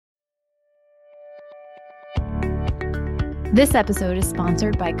This episode is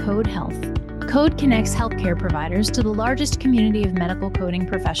sponsored by Code Health. Code connects healthcare providers to the largest community of medical coding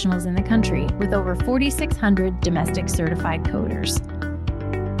professionals in the country, with over 4,600 domestic certified coders.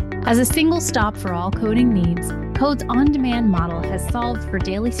 As a single stop for all coding needs, Code's on-demand model has solved for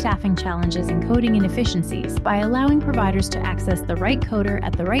daily staffing challenges and coding inefficiencies by allowing providers to access the right coder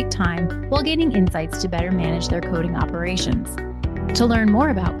at the right time while gaining insights to better manage their coding operations. To learn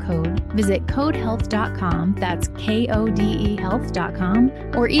more about Code, visit codehealth.com, that's KODE health.com,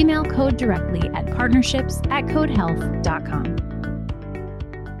 or email Code directly at partnerships@codehealth.com.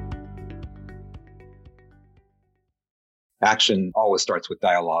 Action always starts with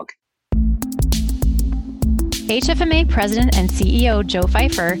dialogue. HFMA President and CEO Joe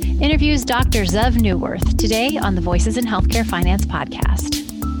Fifer interviews Dr. Zeev Neuwirth today on the Voices in Healthcare Finance podcast.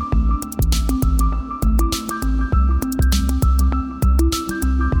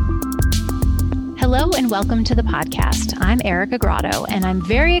 Hello and welcome to the podcast. I'm Erica Grotto, and I'm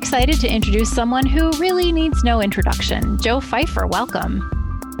very excited to introduce someone who really needs no introduction. Joe Fifer, welcome.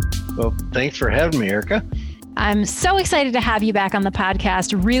 Well, thanks for having me, Erica. I'm so excited to have you back on the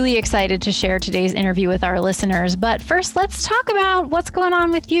podcast. Really excited to share today's interview with our listeners. But first, let's talk about what's going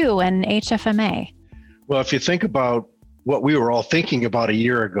on with you and HFMA. Well, if you think about what we were all thinking about a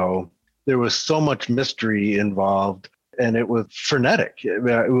year ago, there was so much mystery involved. And it was frenetic.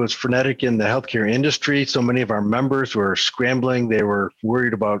 It was frenetic in the healthcare industry. So many of our members were scrambling. They were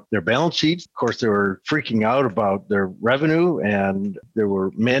worried about their balance sheets. Of course, they were freaking out about their revenue. And there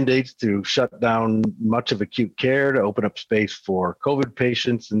were mandates to shut down much of acute care to open up space for COVID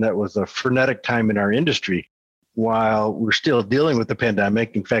patients. And that was a frenetic time in our industry. While we're still dealing with the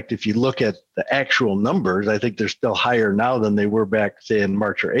pandemic, in fact, if you look at the actual numbers, I think they're still higher now than they were back, say, in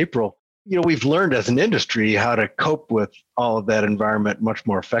March or April. You know, we've learned as an industry how to cope with all of that environment much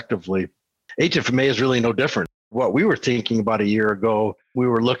more effectively. HFMA is really no different. What we were thinking about a year ago, we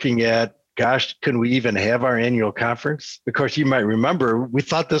were looking at, gosh, can we even have our annual conference? Of course, you might remember, we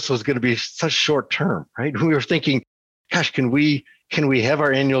thought this was going to be such short term, right? We were thinking, gosh, can we have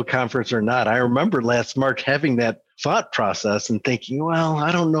our annual conference or not? I remember last March having that thought process and thinking, well,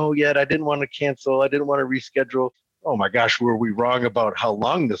 I don't know yet. I didn't want to cancel. I didn't want to reschedule. Oh my gosh, were we wrong about how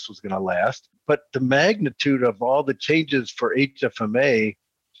long this was going to last? But the magnitude of all the changes for HFMA,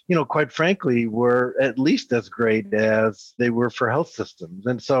 you know, quite frankly, were at least as great as they were for health systems.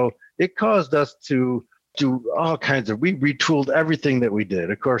 And so it caused us to do all kinds of, we retooled everything that we did.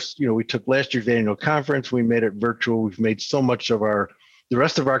 Of course, you know, we took last year's annual conference, we made it virtual. We've made so much of the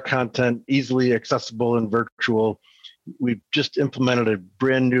rest of our content easily accessible and virtual. We've just implemented a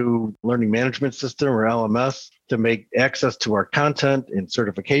brand new learning management system, or LMS, to make access to our content and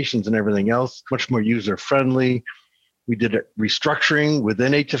certifications and everything else much more user-friendly. We did a restructuring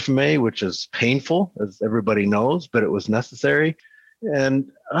within HFMA, which is painful, as everybody knows, but it was necessary.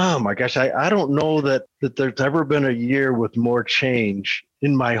 And oh my gosh, I don't know that there's ever been a year with more change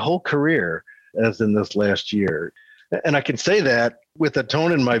in my whole career as in this last year. And I can say that with a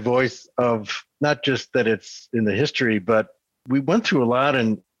tone in my voice of not just that it's in the history, but we went through a lot,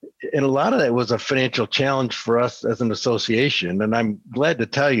 and a lot of that was a financial challenge for us as an association. And I'm glad to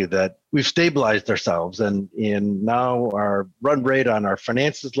tell you that we've stabilized ourselves, and now our run rate on our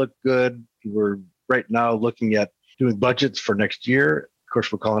finances look good. We're right now looking at doing budgets for next year. Of course,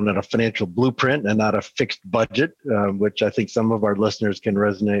 we're calling it a financial blueprint and not a fixed budget, which I think some of our listeners can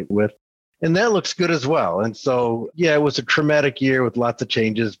resonate with. And that looks good as well. And so, yeah, it was a traumatic year with lots of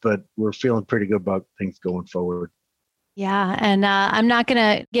changes, but we're feeling pretty good about things going forward. Yeah, and I'm not going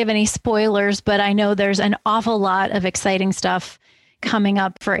to give any spoilers, but I know there's an awful lot of exciting stuff coming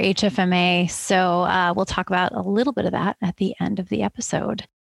up for HFMA. So we'll talk about a little bit of that at the end of the episode.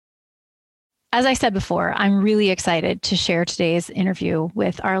 As I said before, I'm really excited to share today's interview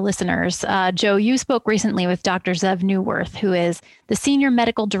with our listeners. Joe, you spoke recently with Dr. Zeev Neuwirth, who is the Senior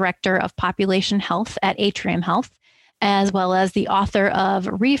Medical Director of Population Health at Atrium Health, as well as the author of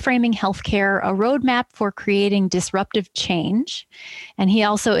Reframing Healthcare, a Roadmap for Creating Disruptive Change. And he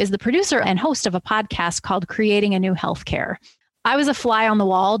also is the producer and host of a podcast called Creating a New Healthcare. I was a fly on the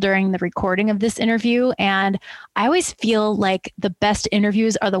wall during the recording of this interview, and I always feel like the best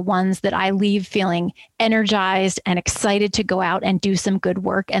interviews are the ones that I leave feeling energized and excited to go out and do some good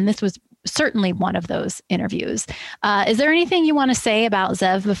work. And this was certainly one of those interviews. Is there anything you want to say about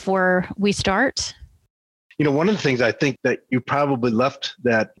Zeev before we start? You know, one of the things I think that you probably left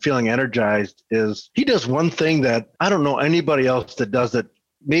that feeling energized is he does one thing that I don't know anybody else that does it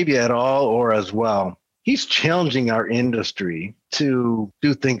maybe at all or as well. He's challenging our industry to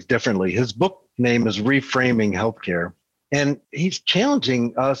do things differently. His book name is Reframing Healthcare, and he's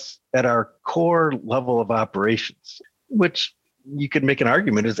challenging us at our core level of operations. which you could make an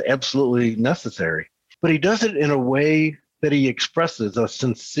argument is absolutely necessary. But he does it in a way that he expresses a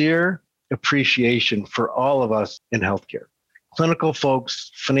sincere appreciation for all of us in healthcare. Clinical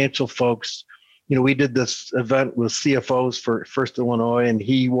folks, financial folks. We did this event with CFOs for First Illinois, and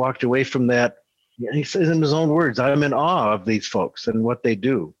he walked away from that. He says in his own words, I'm in awe of these folks and what they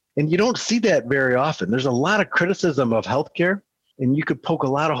do. And you don't see that very often. There's a lot of criticism of healthcare, and you could poke a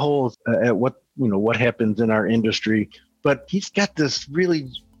lot of holes at what happens in our industry. But he's got this really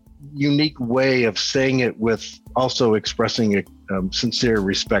unique way of saying it with also expressing a sincere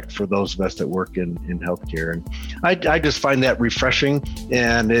respect for those of us that work in healthcare. And I just find that refreshing,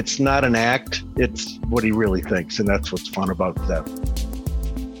 and it's not an act, it's what he really thinks. And that's what's fun about Zeev.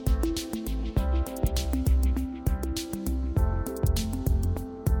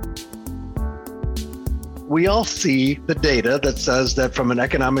 We all see the data that says that from an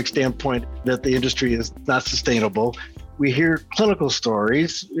economic standpoint that the industry is not sustainable. We hear clinical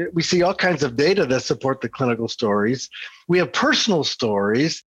stories. We see all kinds of data that support the clinical stories. We have personal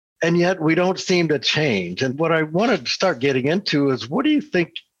stories, and yet we don't seem to change. And what I want to start getting into is, what do you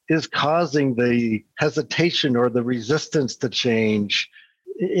think is causing the hesitation or the resistance to change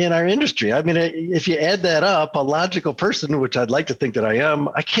in our industry? I mean, if you add that up, a logical person, which I'd like to think that I am,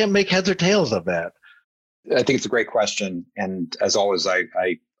 I can't make heads or tails of that. I think it's a great question. And as always, I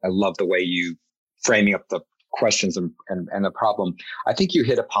love the way you framing up the questions and the problem. I think you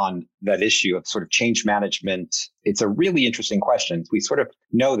hit upon that issue of sort of change management. It's a really interesting question. We sort of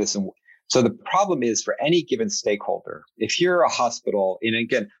know this. And so the problem is, for any given stakeholder, if you're a hospital, and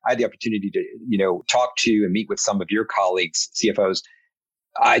again, I had the opportunity to, talk to and meet with some of your colleagues, CFOs.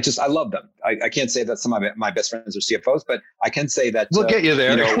 I love them. I can't say that some of my best friends are CFOs, but I can say that we'll get you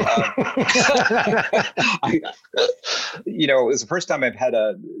there. It was the first time I've had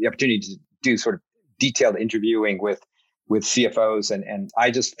the opportunity to do sort of detailed interviewing with CFOs, and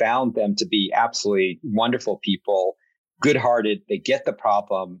I just found them to be absolutely wonderful people, good-hearted. They get the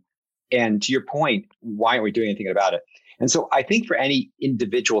problem, and to your point, why aren't we doing anything about it? And so I think for any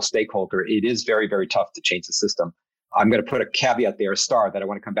individual stakeholder, it is very, very tough to change the system. I'm going to put a caveat there, a star, that I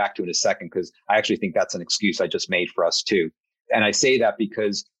want to come back to in a second, because I actually think that's an excuse I just made for us too. And I say that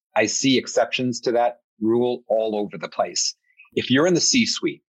because I see exceptions to that rule all over the place. If you're in the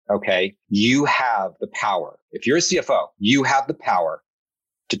C-suite, okay, you have the power. If you're a CFO, you have the power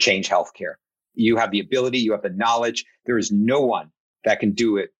to change healthcare. You have the ability, you have the knowledge. There is no one that can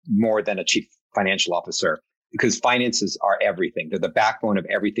do it more than a chief financial officer, because finances are everything. They're the backbone of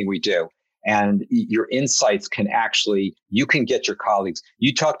everything we do. And your insights you can get your colleagues.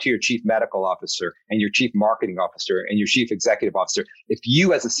 You talk to your chief medical officer and your chief marketing officer and your chief executive officer. If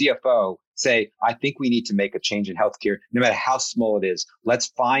you as a CFO say, I think we need to make a change in healthcare, no matter how small it is, let's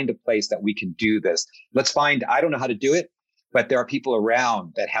find a place that we can do this. I don't know how to do it, but there are people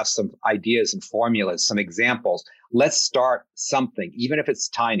around that have some ideas and formulas, some examples. Let's start something, even if it's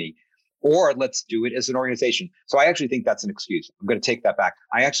tiny. Or let's do it as an organization. So I actually think that's an excuse. I'm going to take that back.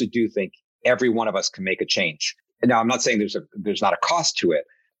 I actually do think every one of us can make a change. Now, I'm not saying there's not a cost to it,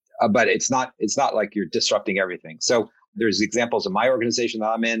 but it's not like you're disrupting everything. So there's examples of my organization that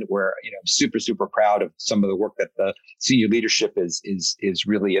I'm in where I'm super, super proud of some of the work that the senior leadership is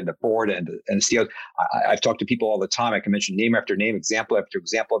really in the board and the CEOs. I've talked to people all the time. I can mention name after name, example after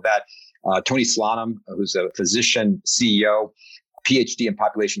example of that. Tony Slanum, who's a physician CEO, PhD in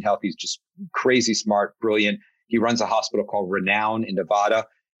population health. He's just crazy smart, brilliant. He runs a hospital called Renown in Nevada.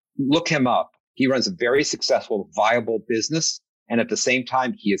 Look him up. He runs a very successful, viable business. And at the same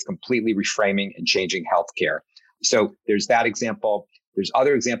time, he is completely reframing and changing healthcare. So there's that example. There's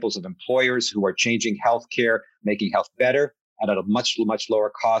other examples of employers who are changing healthcare, making health better and at a much, much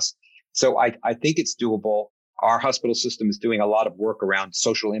lower cost. So I think it's doable. Our hospital system is doing a lot of work around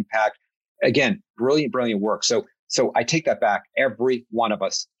social impact. Again, brilliant, brilliant work. So I take that back. Every one of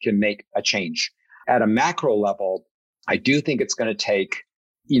us can make a change. At a macro level, I do think it's going to take,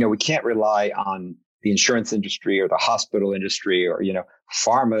 we can't rely on the insurance industry or the hospital industry or,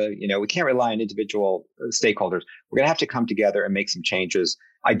 pharma. We can't rely on individual stakeholders. We're going to have to come together and make some changes.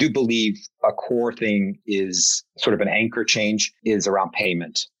 I do believe a core thing is sort of an anchor change is around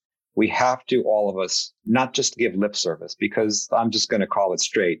payment. We have to, all of us, not just give lip service, because I'm just going to call it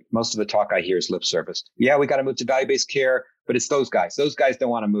straight. Most of the talk I hear is lip service. Yeah, we got to move to value-based care, but it's those guys. Those guys don't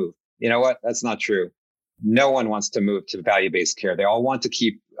want to move. You know what? That's not true. No one wants to move to value-based care. They all want to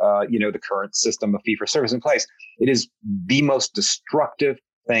keep, the current system of fee-for-service in place. It is the most destructive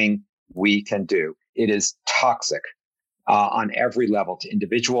thing we can do. It is toxic on every level to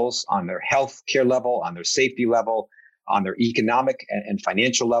individuals, on their health care level, on their safety level, on their economic and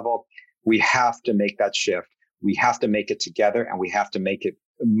financial level. We have to make that shift. We have to make it together, and we have to make it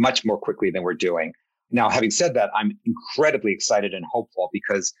much more quickly than we're doing. Now, having said that, I'm incredibly excited and hopeful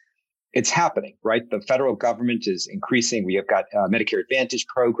because it's happening, right? The federal government is increasing. We have got Medicare Advantage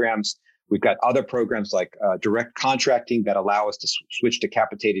programs. We've got other programs like direct contracting that allow us to switch to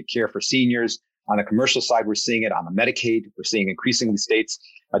capitated care for seniors. On the commercial side, we're seeing it. On the Medicaid, we're seeing increasingly states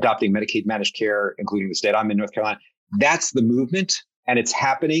adopting Medicaid managed care, including the state I'm in, North Carolina. That's the movement, and it's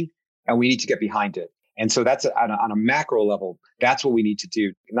happening, and we need to get behind it. And so that's on a macro level, that's what we need to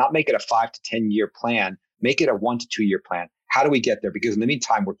do. Not make it a 5 to 10 year plan, make it a 1 to 2 year plan. How do we get there? Because in the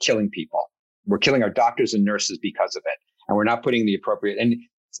meantime, we're killing people. We're killing our doctors and nurses because of it. And we're not putting the appropriate, and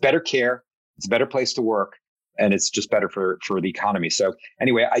it's better care, it's a better place to work, and it's just better for the economy. So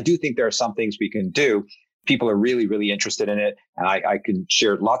anyway, I do think there are some things we can do. People are really, really interested in it. And I can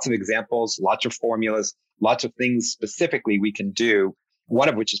share lots of examples, lots of formulas, lots of things specifically we can do, one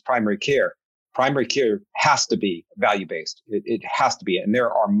of which is primary care. Primary care has to be value-based. It has to be. And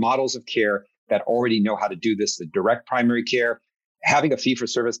there are models of care that already know how to do this, the direct primary care, having a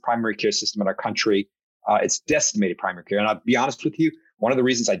fee-for-service primary care system in our country. It's decimated primary care. And I'll be honest with you, one of the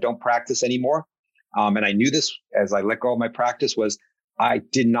reasons I don't practice anymore, and I knew this as I let go of my practice, was I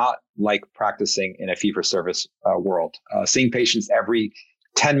did not like practicing in a fee-for-service world. Seeing patients every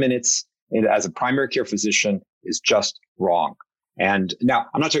 10 minutes as a primary care physician is just wrong. And now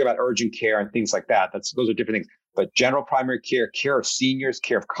I'm not talking about urgent care and things like that. Those are different things. But general primary care, care of seniors,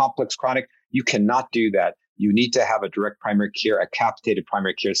 care of complex chronic, you cannot do that. You need to have a direct primary care, a capitated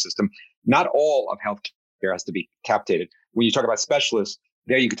primary care system. Not all of healthcare has to be capitated. When you talk about specialists,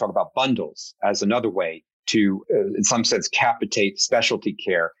 there you could talk about bundles as another way to, in some sense, capitate specialty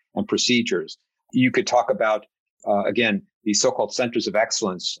care and procedures. You could talk about, again, these so-called centers of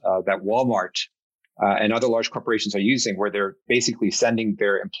excellence that Walmart and other large corporations are using, where they're basically sending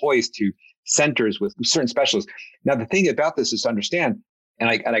their employees to centers with certain specialists. Now, the thing about this is to understand, and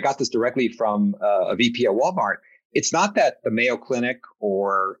I got this directly from a VP at Walmart, it's not that the Mayo Clinic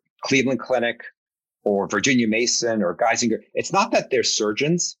or Cleveland Clinic or Virginia Mason or Geisinger, it's not that their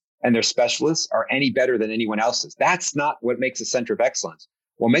surgeons and their specialists are any better than anyone else's. That's not what makes a center of excellence.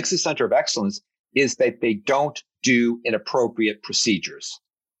 What makes a center of excellence is that they don't do inappropriate procedures.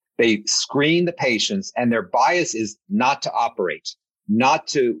 They screen the patients, and their bias is not to operate, not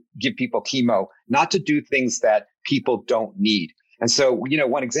to give people chemo, not to do things that people don't need. And so,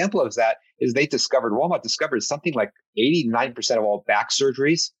 one example of that is Walmart discovered something like 89% of all back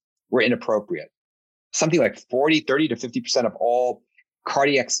surgeries were inappropriate. Something like 30 to 50% of all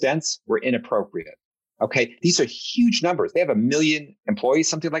cardiac stents were inappropriate. Okay. These are huge numbers. They have 1 million employees,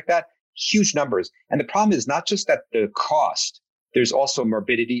 something like that. Huge numbers. And the problem is not just that the cost, there's also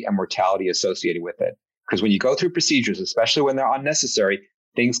morbidity and mortality associated with it. Because when you go through procedures, especially when they're unnecessary,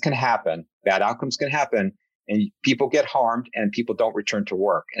 things can happen, bad outcomes can happen, and people get harmed and people don't return to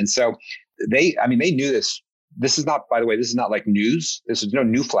work. And so they knew this. This is not, by the way, this is not like news. This is no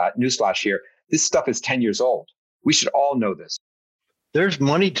newsflash here. This stuff is 10 years old. We should all know this. There's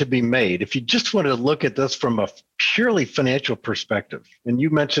money to be made. If you just want to look at this from a purely financial perspective, and you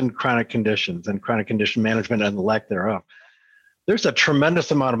mentioned chronic conditions and chronic condition management and the lack thereof, there's a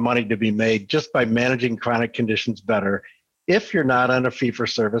tremendous amount of money to be made just by managing chronic conditions better if you're not in a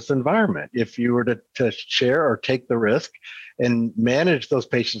fee-for-service environment. If you were to share or take the risk and manage those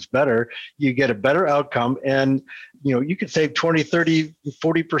patients better, you get a better outcome. And you could save 20, 30,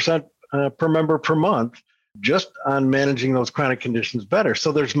 40% per member per month just on managing those chronic conditions better.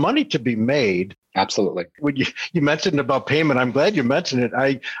 So there's money to be made. Absolutely. When you mentioned about payment, I'm glad you mentioned it.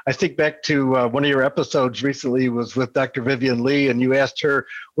 I think back to one of your episodes recently was with Dr. Vivian Lee, and you asked her,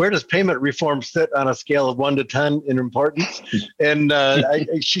 where does payment reform sit on a scale of 1 to 10 in importance? And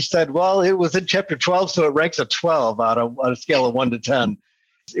she said, well, it was in chapter 12, so it ranks a 12 on a scale of 1 to 10.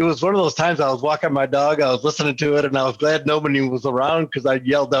 It was one of those times I was walking my dog, I was listening to it, and I was glad nobody was around because I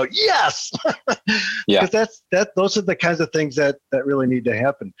yelled out, yes! Yeah. Because those are the kinds of things that really need to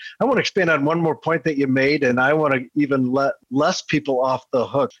happen. I want to expand on one more point that you made, and I want to even let less people off the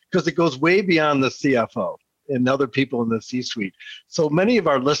hook because it goes way beyond the CFO and other people in the C-suite. So many of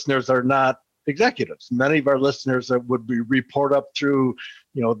our listeners are not executives. Many of our listeners would report up through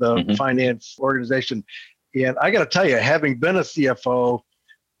the finance organization. And I got to tell you, having been a CFO,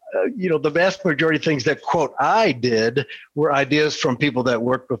 the vast majority of things that, quote, I did were ideas from people that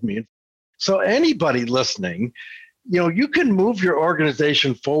worked with me. So anybody listening, you can move your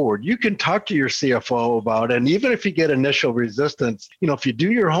organization forward. You can talk to your CFO about it. And even if you get initial resistance, if you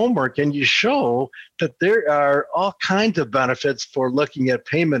do your homework and you show that there are all kinds of benefits for looking at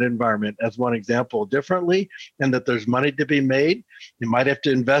payment environment as one example differently, and that there's money to be made, you might have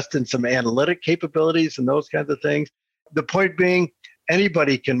to invest in some analytic capabilities and those kinds of things. The point being,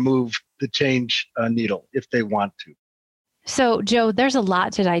 anybody can move the change needle if they want to. So, Joe, there's a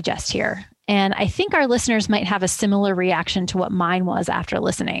lot to digest here. And I think our listeners might have a similar reaction to what mine was after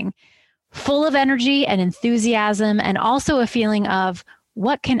listening. Full of energy and enthusiasm, and also a feeling of,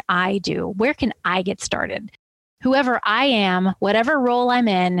 what can I do? Where can I get started? Whoever I am, whatever role I'm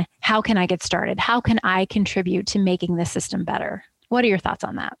in, how can I get started? How can I contribute to making the system better? What are your thoughts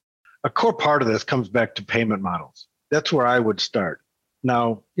on that? A core part of this comes back to payment models. That's where I would start.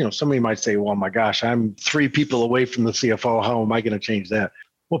 Now, somebody might say, well, my gosh, I'm 3 people away from the CFO. How am I going to change that?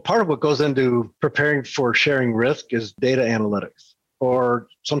 Well, part of what goes into preparing for sharing risk is data analytics, or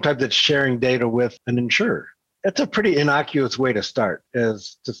sometimes it's sharing data with an insurer. That's a pretty innocuous way to start,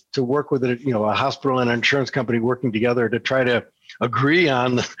 is to work with a hospital and an insurance company working together to try to agree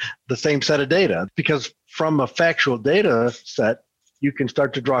on the same set of data. Because from a factual data set, you can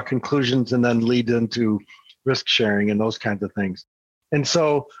start to draw conclusions and then lead into risk sharing and those kinds of things. And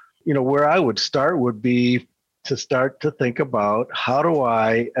so, where I would start would be to start to think about, how do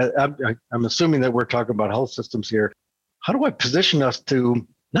I'm assuming that we're talking about health systems here. How do I position us to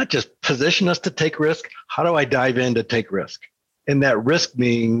not just position us to take risk? How do I dive in to take risk? And that risk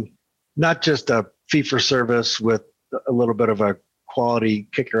being not just a fee for service with a little bit of a quality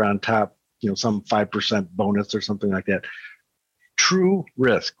kicker on top, some 5% bonus or something like that. True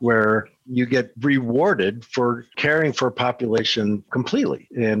risk, where you get rewarded for caring for a population completely,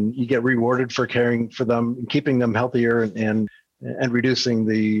 and you get rewarded for caring for them and keeping them healthier and reducing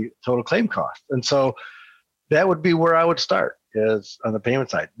the total claim cost. And so that would be where I would start, is on the payment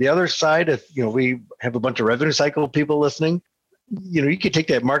side. The other side, if we have a bunch of revenue cycle people listening, you could take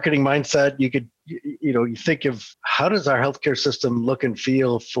that marketing mindset. You could, you think of, how does our healthcare system look and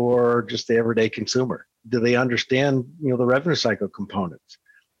feel for just the everyday consumer? Do they understand, the revenue cycle components?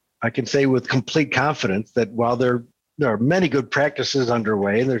 I can say with complete confidence that while there are many good practices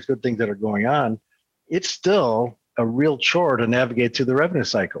underway and there's good things that are going on, it's still a real chore to navigate through the revenue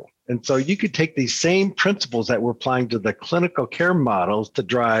cycle. And so you could take these same principles that we're applying to the clinical care models to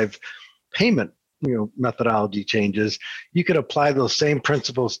drive payment, methodology changes. You could apply those same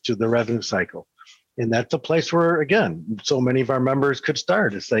principles to the revenue cycle. And that's a place where, again, so many of our members could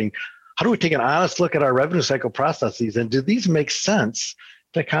start, is saying, how do we take an honest look at our revenue cycle processes, and do these make sense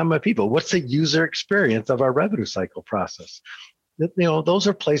to common people? What's the user experience of our revenue cycle process? Those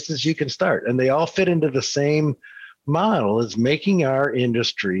are places you can start, and they all fit into the same model, as making our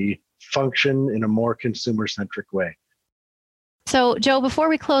industry function in a more consumer-centric way. So, Joe, before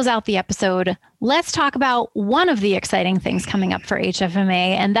we close out the episode, let's talk about one of the exciting things coming up for HFMA,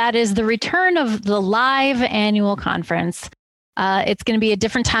 and that is the return of the live annual conference. It's going to be a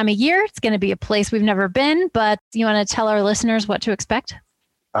different time of year. It's going to be a place we've never been, but you want to tell our listeners what to expect?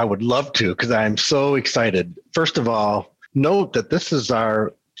 I would love to, because I'm so excited. First of all, note that this is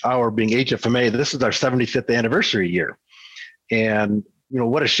our being HFMA, this is our 75th anniversary year. And,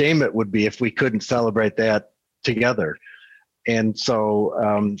 what a shame it would be if we couldn't celebrate that together. And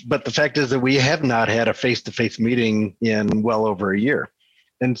so, but the fact is that we have not had a face-to-face meeting in well over a year.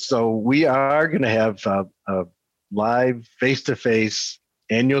 And so we are going to have a live face-to-face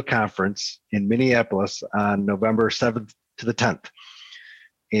annual conference in Minneapolis on November 7th to the 10th.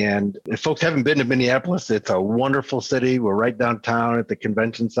 And if folks haven't been to Minneapolis, it's a wonderful city. We're right downtown at the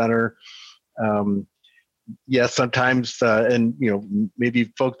convention center. Yes, sometimes, and maybe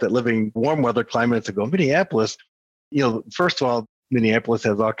folks that live in warm weather climates that go, Minneapolis, first of all, Minneapolis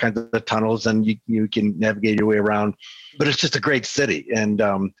has all kinds of tunnels, and you can navigate your way around, but it's just a great city. And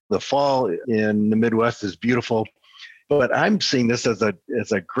the fall in the Midwest is beautiful. But I'm seeing this as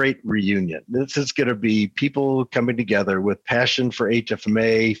a great reunion. This is going to be people coming together with passion for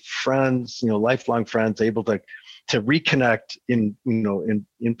HFMA, friends, lifelong friends, able to reconnect in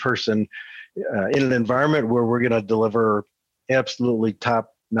person, in an environment where we're going to deliver absolutely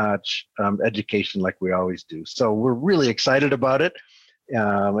top-notch education like we always do. So we're really excited about it.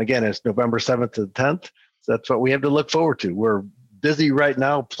 Again, it's November 7th to the 10th. So that's what we have to look forward to. We're busy right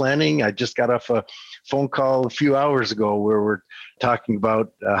now planning. I just got off a phone call a few hours ago where we're talking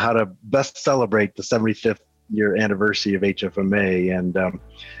about how to best celebrate the 75th year anniversary of HFMA, and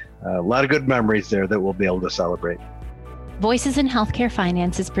a lot of good memories there that we'll be able to celebrate. Voices in Healthcare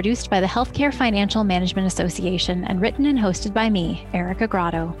Finance is produced by the Healthcare Financial Management Association and written and hosted by me, Erica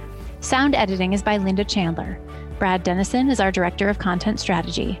Grotto. Sound editing is by Linda Chandler. Brad Dennison is our Director of Content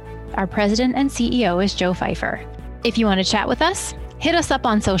Strategy. Our President and CEO is Joe Fifer. If you want to chat with us, hit us up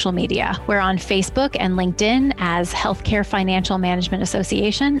on social media. We're on Facebook and LinkedIn as Healthcare Financial Management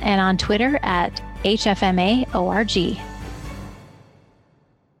Association and on Twitter at HFMA.org.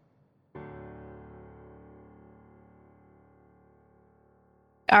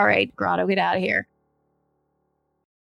 All right, Grotto, get out of here.